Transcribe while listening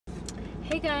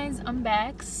Hey guys, I'm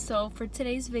back. So for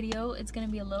today's video, it's gonna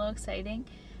be a little exciting.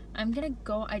 I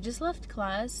just left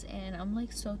class and I'm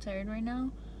like so tired right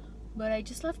now. But I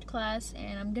just left class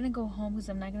and I'm gonna go home because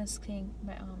I'm not gonna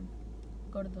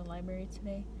go to the library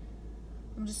today.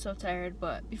 I'm just so tired.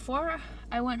 But before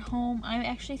I went home, I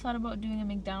actually thought about doing a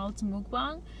McDonald's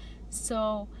mukbang.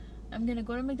 So I'm gonna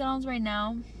go to McDonald's right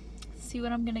now, see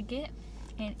what I'm gonna get,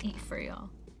 and eat for y'all.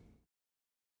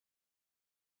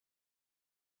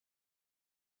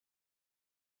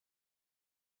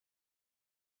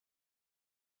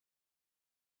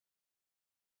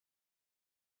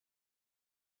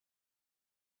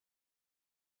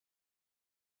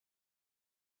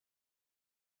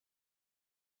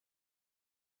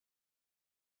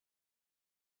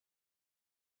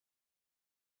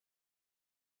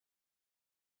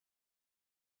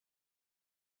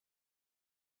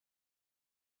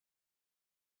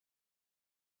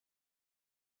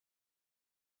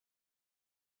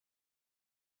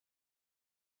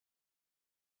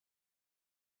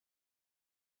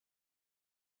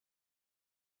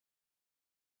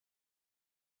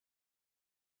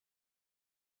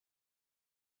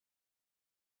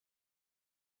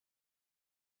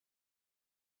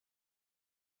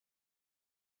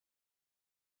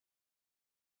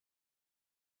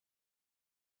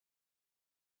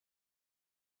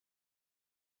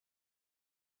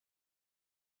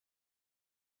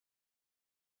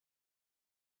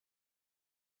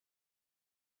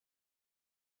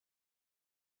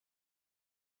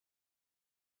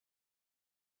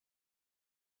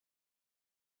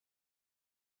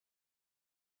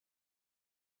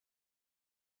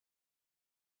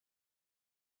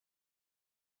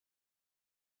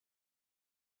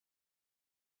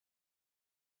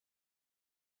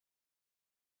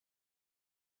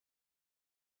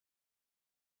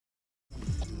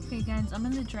 Okay guys, I'm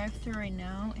in the drive-thru right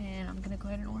now and I'm gonna go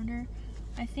ahead and order.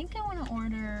 I think I want to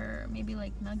order maybe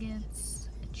like nuggets,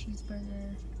 a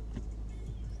cheeseburger,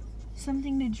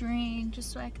 something to drink, just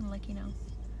so I can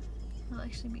I'll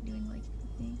actually be doing like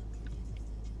the thing.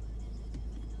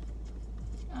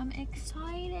 I'm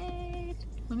excited.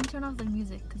 Let me turn off the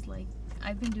music because like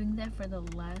I've been doing that for the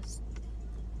last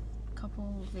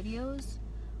couple videos.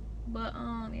 But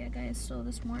yeah guys, so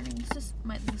this morning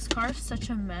this car is such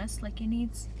a mess, like it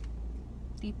needs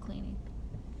deep cleaning.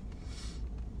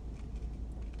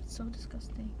 It's so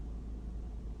disgusting.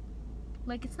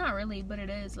 Like it's not really, but it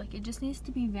is. Like it just needs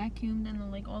to be vacuumed, and then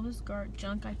like all this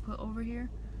junk I put over here.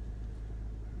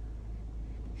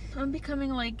 I'm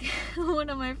becoming like one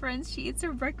of my friends. She eats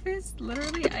her breakfast.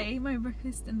 Literally, I ate my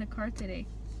breakfast in the car today.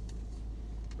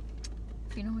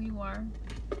 If you know who you are,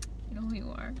 you know who you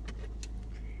are.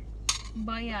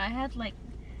 But yeah, I have like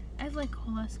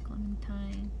whole ass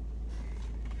clementine.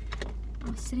 I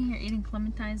was sitting here eating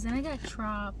clementines, then I got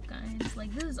trapped, guys.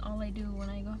 Like this is all I do when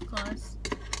I go to class.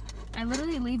 I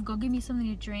literally leave, go get me something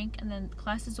to drink, and then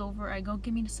class is over, I go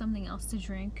get me something else to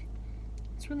drink.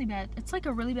 It's really bad. It's like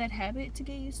a really bad habit to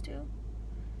get used to.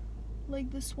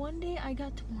 Like this one day I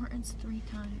got to Morton's 3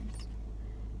 times.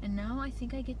 And now I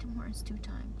think I get to Morton's 2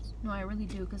 times. No, I really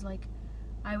do, because like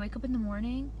I wake up in the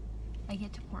morning, I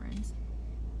get to Morton's.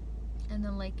 And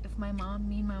then like if me and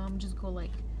my mom just go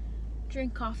like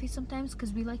drink coffee sometimes,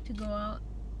 because we like to go out,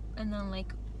 and then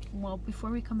like before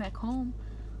we come back home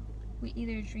we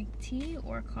either drink tea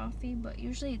or coffee, but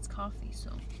usually it's coffee. So,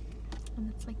 and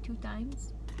it's like 2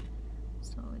 times,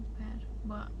 so it's bad.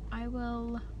 But I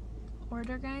will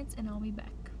order, guys, and I'll be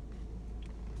back.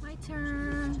 My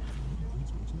turn.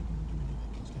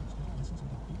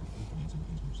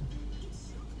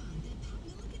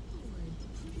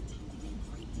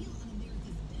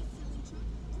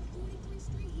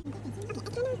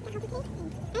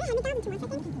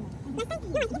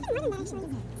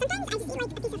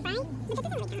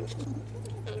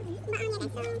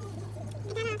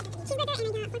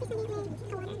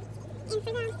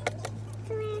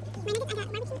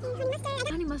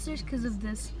 Honey mustard because of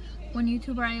this one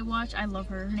YouTuber I watch. I love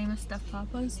her. Her name is Steph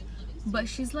Papas, but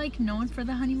she's like known for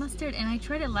the honey mustard, and I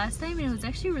tried it last time and it was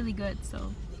actually really good.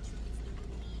 So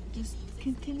just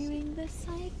continuing the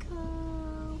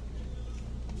cycle.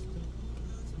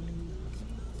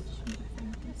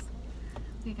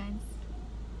 Okay guys,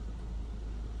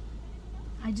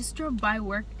 I just drove by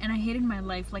work and I hated my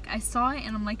life. Like I saw it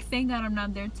and I'm like, thank God I'm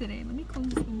not there today. Let me close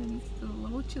this window. It's still a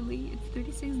little chilly. It's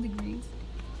 36 degrees.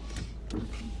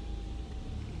 Okay.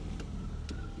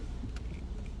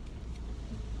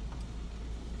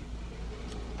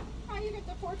 Hi, you got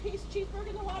the 4-piece cheeseburger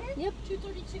in the water? Yep.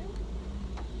 $2.32.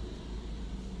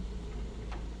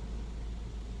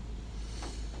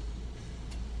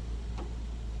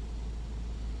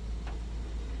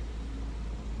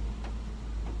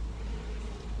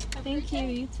 Thank you.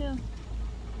 You too.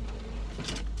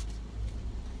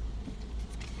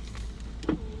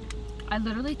 I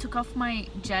literally took off my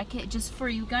jacket just for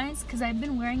you guys because I've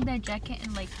been wearing that jacket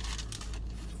in like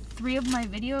 3 of my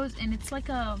videos and it's like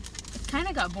it kind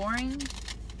of got boring.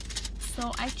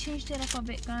 So I changed it up a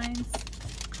bit, guys.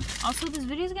 Also, this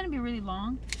video is going to be really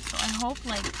long. So I hope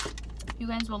like you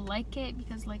guys will like it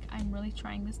because like I'm really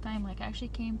trying this time. Like I actually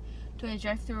came to a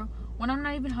drive-thru when I'm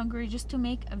not even hungry just to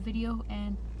make a video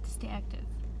and to stay active.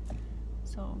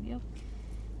 So, yep.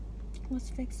 Let's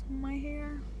fix my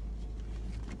hair.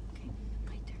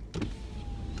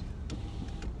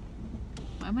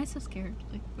 Why am I so scared?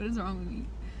 Like, what is wrong with me?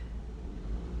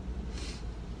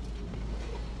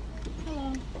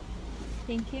 Hello.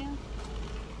 Thank you.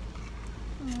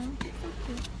 Oh, so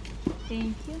cute.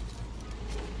 Thank you.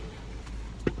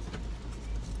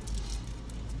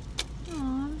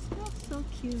 Aw, this girl's so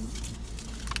cute.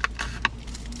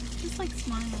 Just like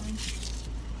smiling.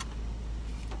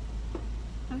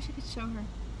 I wish I could show her.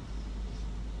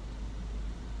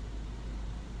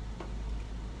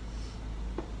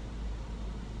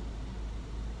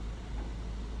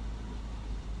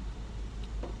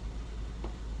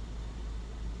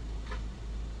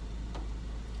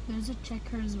 There's a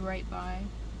Checkers right by.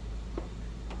 I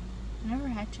never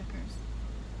had Checkers.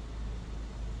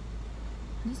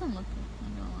 It doesn't look good,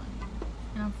 I'm not gonna lie.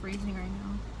 And I'm freezing right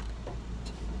now.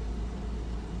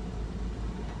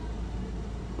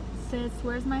 Sis,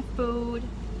 where's my food?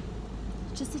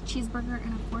 Just a cheeseburger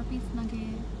and a 4-piece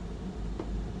nugget.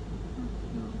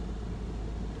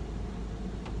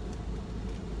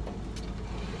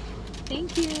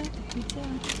 Thank you. You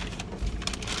too.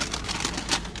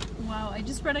 Wow, I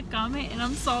just read a comment and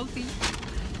I'm salty.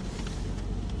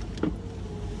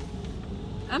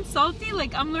 I'm salty,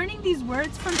 like I'm learning these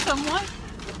words from someone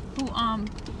who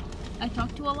I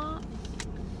talk to a lot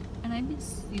and I've been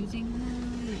using her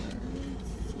words.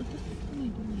 What the fuck am I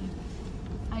doing?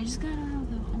 I just got out of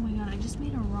the, oh my god, I just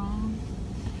made a wrong.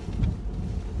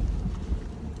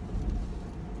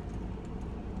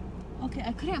 Okay,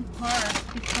 I couldn't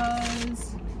park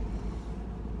because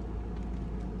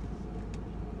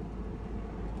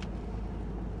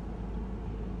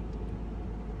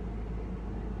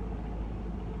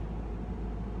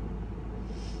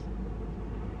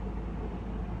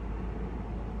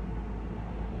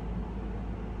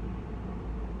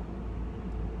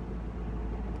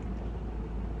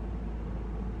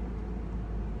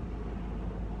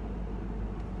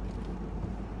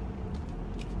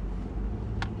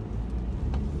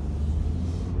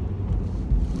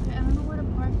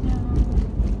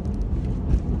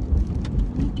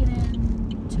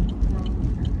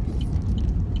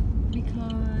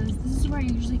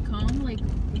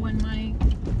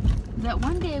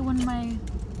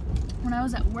when I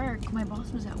was at work, my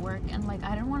boss was at work and like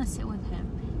I didn't want to sit with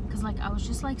him because like I was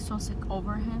just like so sick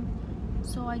over him.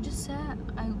 So I just sat,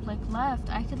 I like left.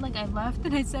 I left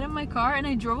and I sat in my car and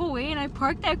I drove away and I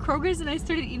parked at Kroger's and I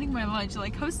started eating my lunch.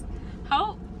 Like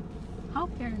how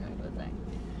paranoid was I?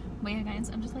 But yeah guys,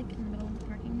 I'm just like in the middle of the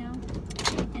parking now.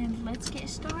 And let's get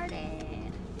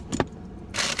started.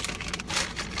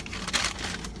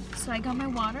 So I got my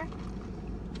water.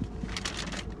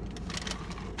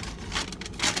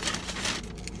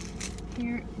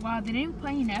 Here, wow, they didn't put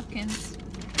any napkins.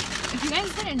 If you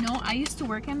guys didn't know, I used to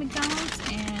work at McDonald's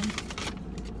and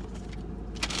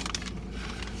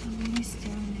I'm really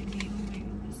staring at me. Oh my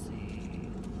goodness.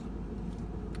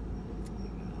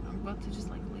 I'm about to just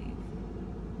like leave.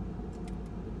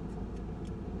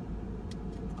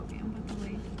 Okay, I'm about to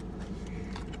leave.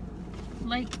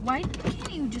 Like, why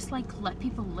can't you just like let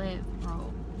people live,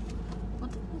 bro?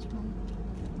 What the fuck is wrong?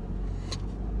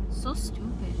 So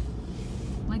stupid.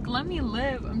 Like, let me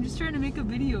live. I'm just trying to make a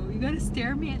video. You gotta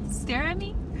stare at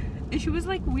me? And she was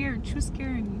like weird. She was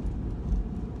scaring me.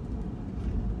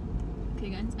 Okay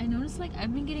guys, I noticed like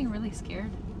I've been getting really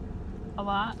scared a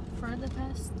lot for the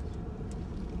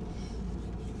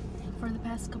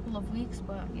past couple of weeks,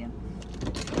 but yeah.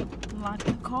 Lock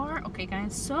the car. Okay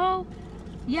guys, so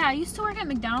yeah, I used to work at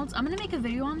McDonald's. I'm gonna make a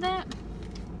video on that.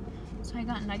 So I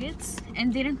got nuggets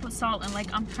and they didn't put salt and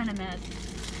like I'm kinda mad.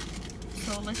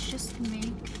 So let's just make a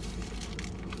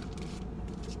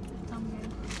thumbnail.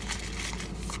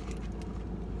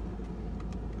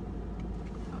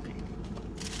 Okay.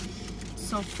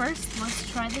 So first, let's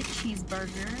try the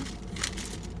cheeseburger.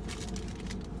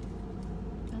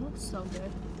 That looks so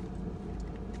good.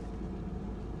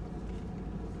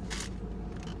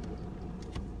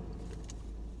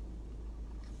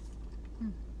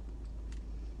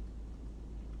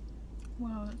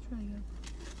 Wow, that's really good.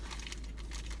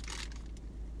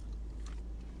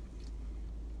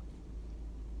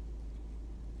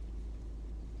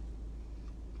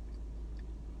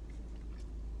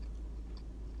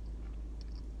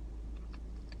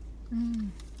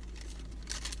 You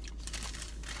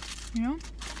know?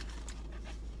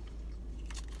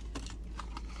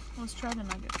 Let's try the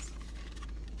nuggets.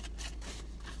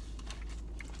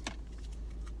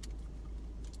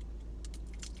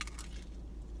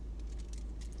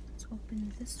 Let's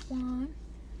open this one.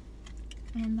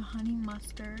 And the honey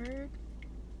mustard.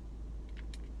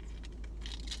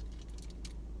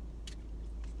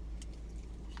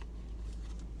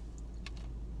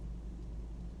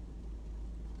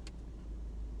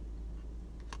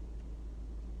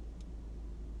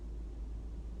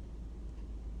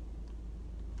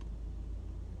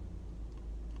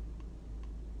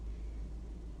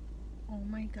 Oh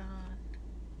my god.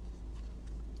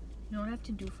 You know what I have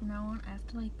to do from now on? I have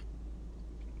to like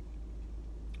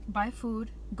buy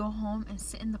food, go home, and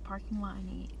sit in the parking lot and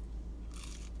eat.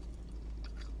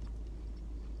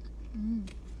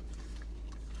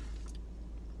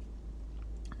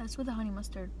 That's with the honey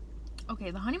mustard.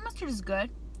 Okay, the honey mustard is good.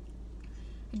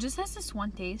 It just has this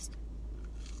one taste.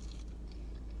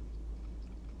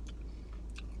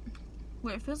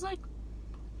 Wait, it feels like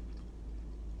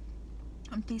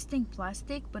I'm tasting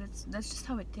plastic, but that's just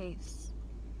how it tastes.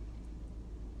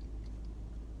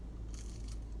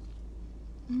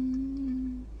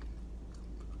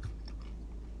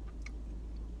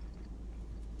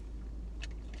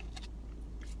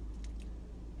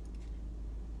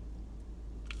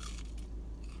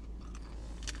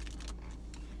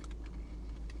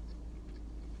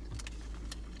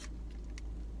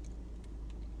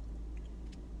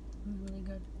 Really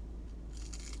good.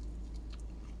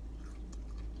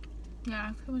 Yeah, I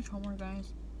have to finish homework,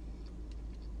 guys.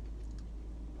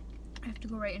 I have to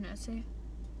go write an essay.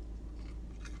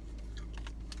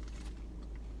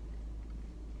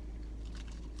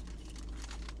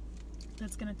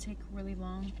 That's gonna take really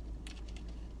long.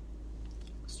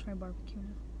 Let's try barbecue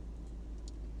now.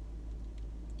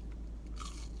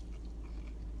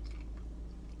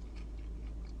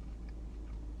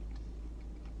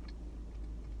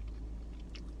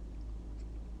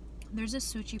 There's a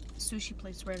sushi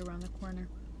place right around the corner.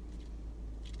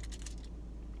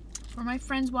 For my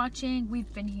friends watching,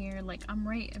 we've been here. Like, I'm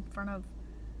right in front of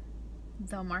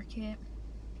the market.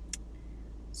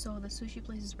 So the sushi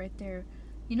place is right there.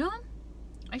 You know,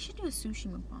 I should do a sushi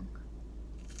mukbang.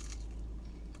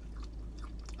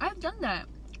 I've done that.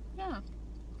 Yeah.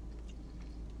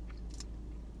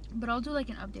 But I'll do like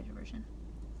an updated version.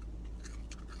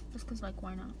 Just cause like,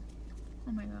 why not?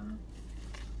 Oh my god.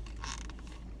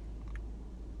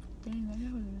 Dang, that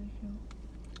was really cute.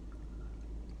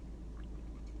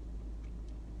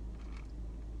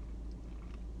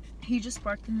 He just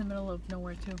barked in the middle of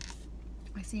nowhere too.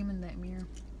 I see him in that mirror.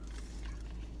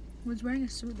 He was wearing a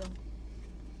suit though.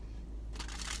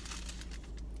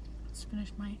 Let's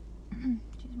finish my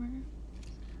cheeseburger.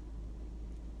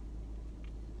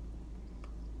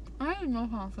 I don't even know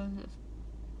how to finish this.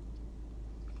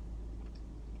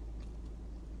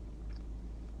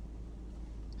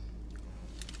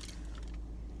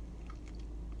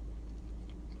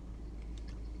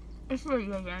 It's really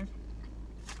good, guys.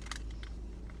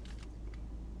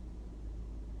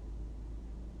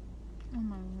 Oh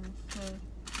my god.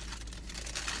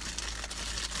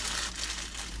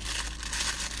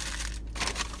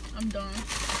 I'm done.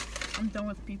 I'm done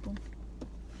with people.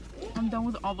 I'm done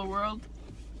with all the world.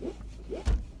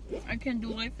 I can't do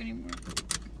life anymore.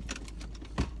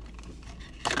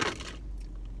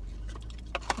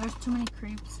 There's too many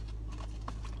creeps.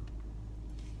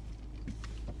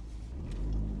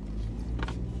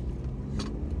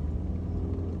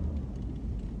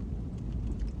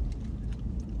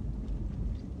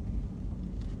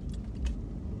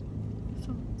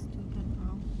 So stupid,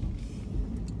 bro.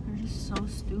 They're just so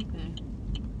stupid.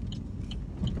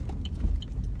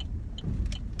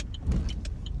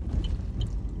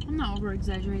 I'm not over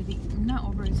exaggerating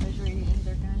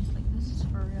either, guys. Like, this is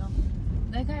for real.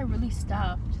 That guy really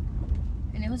stopped.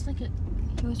 And it was like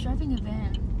he was driving a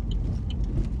van,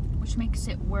 which makes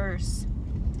it worse.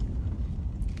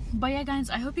 But yeah, guys,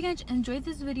 I hope you guys enjoyed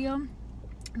this video.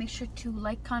 Make sure to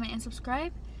like, comment, and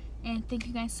subscribe. And thank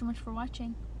you guys so much for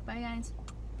watching. Bye, guys.